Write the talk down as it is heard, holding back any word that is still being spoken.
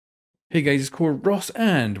Hey guys, it's Core Ross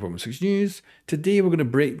and World 6 News. Today we're going to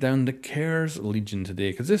break down the Keres Legion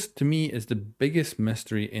today, because this to me is the biggest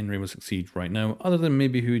mystery in Rainbow Six Siege right now, other than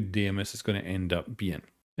maybe who Damus is going to end up being.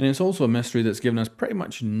 And it's also a mystery that's given us pretty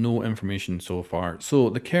much no information so far. So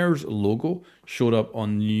the Keres logo showed up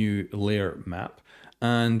on the new layer map,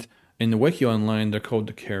 and in the wiki online they're called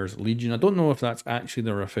the Keres Legion. I don't know if that's actually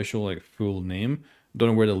their official full name. Don't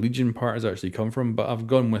know where the Legion part has actually come from, but I've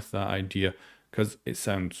gone with that idea because it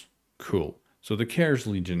sounds cool. So the Keres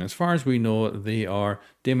Legion, as far as we know, they are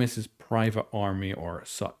Damus's private army or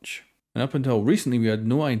such. And up until recently, we had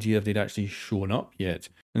no idea if they'd actually shown up yet.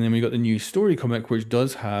 And then we got the new story comic, which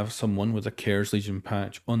does have someone with a Keres Legion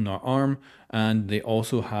patch on their arm, and they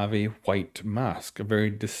also have a white mask, a very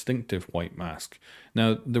distinctive white mask.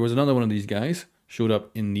 Now, there was another one of these guys, showed up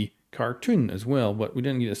in the cartoon as well, but we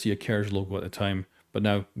didn't get to see a Keres logo at the time, but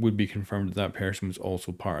now would be confirmed that that person was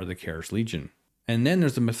also part of the Keres Legion. And then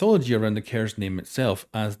there's the mythology around the Keres name itself,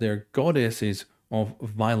 as they're goddesses of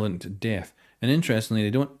violent death. And interestingly, they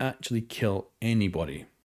don't actually kill anybody,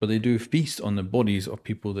 but they do feast on the bodies of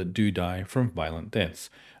people that do die from violent deaths.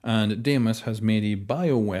 And Damus has made a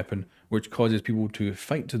bioweapon which causes people to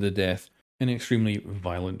fight to the death in extremely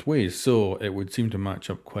violent ways, so it would seem to match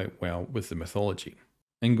up quite well with the mythology.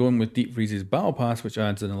 And going with Deep Freeze's battle pass, which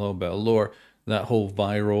adds in a little bit of lore, that whole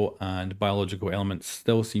viral and biological element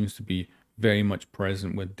still seems to be very much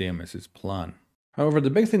present with Damus's plan. However, the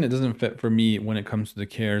big thing that doesn't fit for me when it comes to the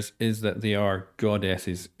Keres is that they are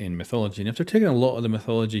goddesses in mythology. And if they're taking a lot of the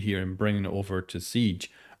mythology here and bringing it over to Siege,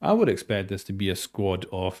 I would expect this to be a squad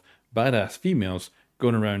of badass females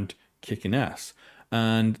going around kicking ass.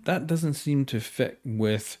 And that doesn't seem to fit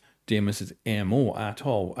with Damus's MO at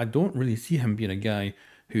all. I don't really see him being a guy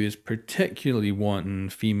who is particularly wanting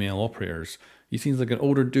female operators. He seems like an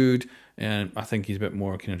older dude, and I think he's a bit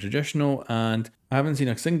more kind of traditional, and I haven't seen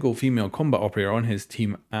a single female combat operator on his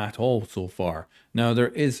team at all so far. Now, there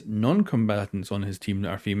is non-combatants on his team that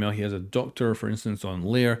are female. He has a doctor, for instance, on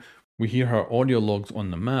Lair. We hear her audio logs on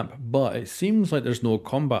the map, but it seems like there's no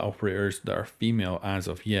combat operators that are female as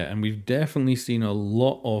of yet, and we've definitely seen a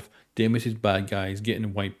lot of Damus's bad guys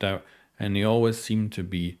getting wiped out, and they always seem to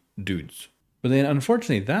be dudes. But then,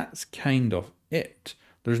 unfortunately, that's kind of it.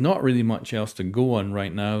 There's not really much else to go on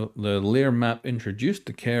right now. The layer map introduced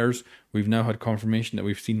the Keres. We've now had confirmation that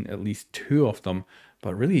we've seen at least 2 of them,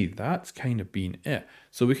 but really that's kind of been it.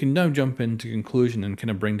 So we can now jump into conclusion and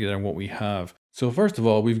kind of bring together what we have. So first of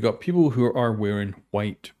all, we've got people who are wearing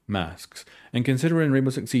white masks. And considering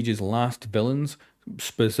Rainbow Six Siege's last villains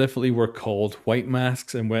specifically were called white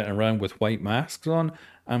masks and went around with white masks on,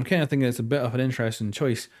 I'm kind of thinking it's a bit of an interesting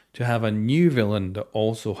choice to have a new villain that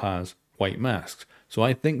also has white masks. So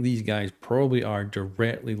I think these guys probably are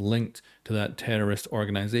directly linked to that terrorist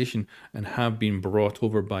organization and have been brought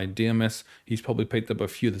over by Damus. He's probably picked up a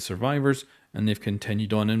few of the survivors and they've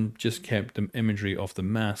continued on and just kept the imagery of the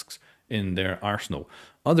masks in their arsenal.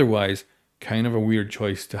 Otherwise, kind of a weird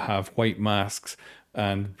choice to have white masks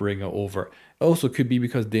and bring it over. It also could be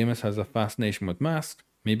because Damus has a fascination with masks.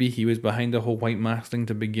 Maybe he was behind the whole white mask thing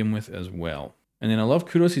to begin with as well. And then I love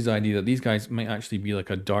Kuros' idea that these guys might actually be like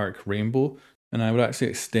a dark rainbow. And I would actually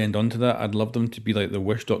extend onto that. I'd love them to be like the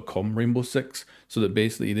Wish.com Rainbow Six, so that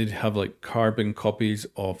basically they'd have like carbon copies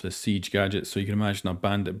of the Siege gadgets. So you can imagine a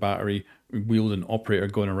bandit battery wielding operator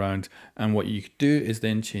going around. And what you could do is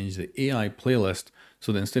then change the AI playlist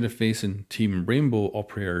so that instead of facing Team Rainbow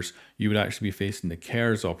operators, you would actually be facing the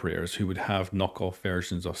Keres operators who would have knockoff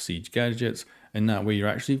versions of Siege gadgets. And that way you're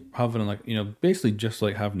actually having like, basically just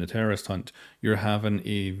like having a terrorist hunt, you're having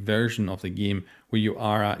a version of the game where you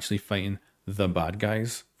are actually fighting the bad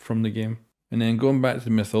guys from the game. And then going back to the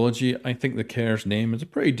mythology, I think the Keres name is a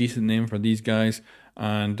pretty decent name for these guys,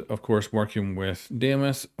 and of course working with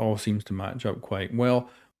Damus all seems to match up quite well.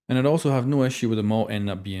 And I'd also have no issue with them all ending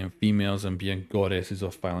up being females and being goddesses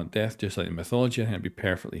of violent death, just like the mythology. I think it'd be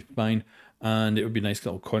perfectly fine, and it would be a nice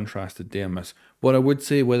little contrast to Damus. But I would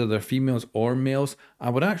say, whether they're females or males, I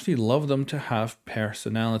would actually love them to have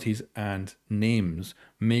personalities and names,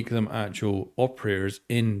 make them actual operators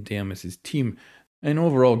in Damus's team, and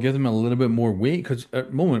overall give them a little bit more weight, because at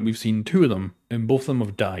the moment we've seen 2 of them, and both of them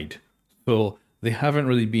have died. So they haven't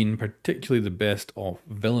really been particularly the best of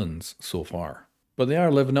villains so far. But they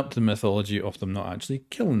are living up to the mythology of them not actually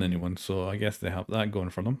killing anyone, so I guess they have that going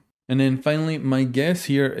for them. And then finally, my guess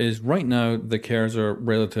here is right now the Keres are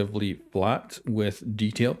relatively flat with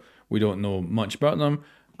detail. We don't know much about them.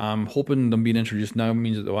 I'm hoping them being introduced now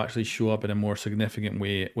means that they'll actually show up in a more significant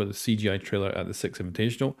way with a CGI trailer at the 6th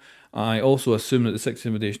Invitational. I also assume that the 6th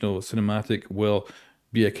Invitational cinematic will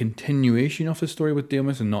be a continuation of the story with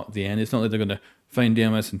Damus and not the end. It's not like they're going to find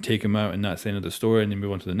Demis and take him out, and that's the end of the story, and then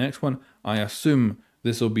move on to the next one. I assume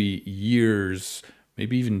this will be years,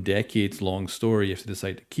 maybe even decades long story if they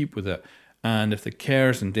decide to keep with it. And if the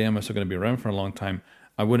Keres and Demis are going to be around for a long time,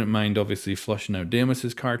 I wouldn't mind obviously flushing out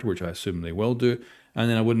Demis's character, which I assume they will do. And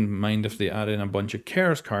then I wouldn't mind if they add in a bunch of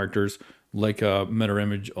Keres characters, like a mirror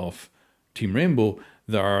image of Team Rainbow,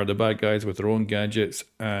 that are the bad guys with their own gadgets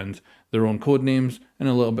and their own code names and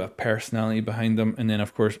a little bit of personality behind them. And then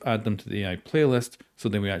of course add them to the AI playlist, so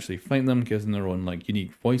then we actually fight them, give them their own like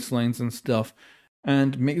unique voice lines and stuff,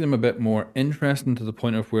 and make them a bit more interesting to the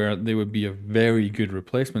point of where they would be a very good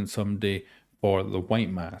replacement someday for the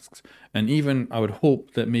white masks. And even I would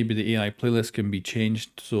hope that maybe the AI playlist can be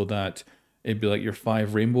changed so that it'd be like your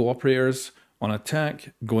 5 rainbow operators on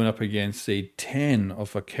attack going up against, say, 10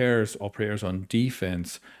 of a Keres operators on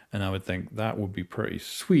defense. And I would think that would be pretty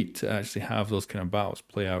sweet to actually have those kind of battles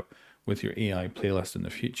play out with your AI playlist in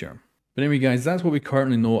the future. But anyway guys, that's what we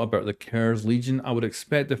currently know about the Keres Legion. I would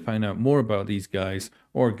expect to find out more about these guys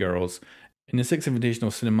or girls in the 6th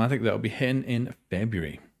Invitational Cinematic that will be hitting in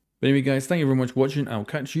February. But anyway guys, thank you very much for watching. I'll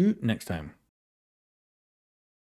catch you next time.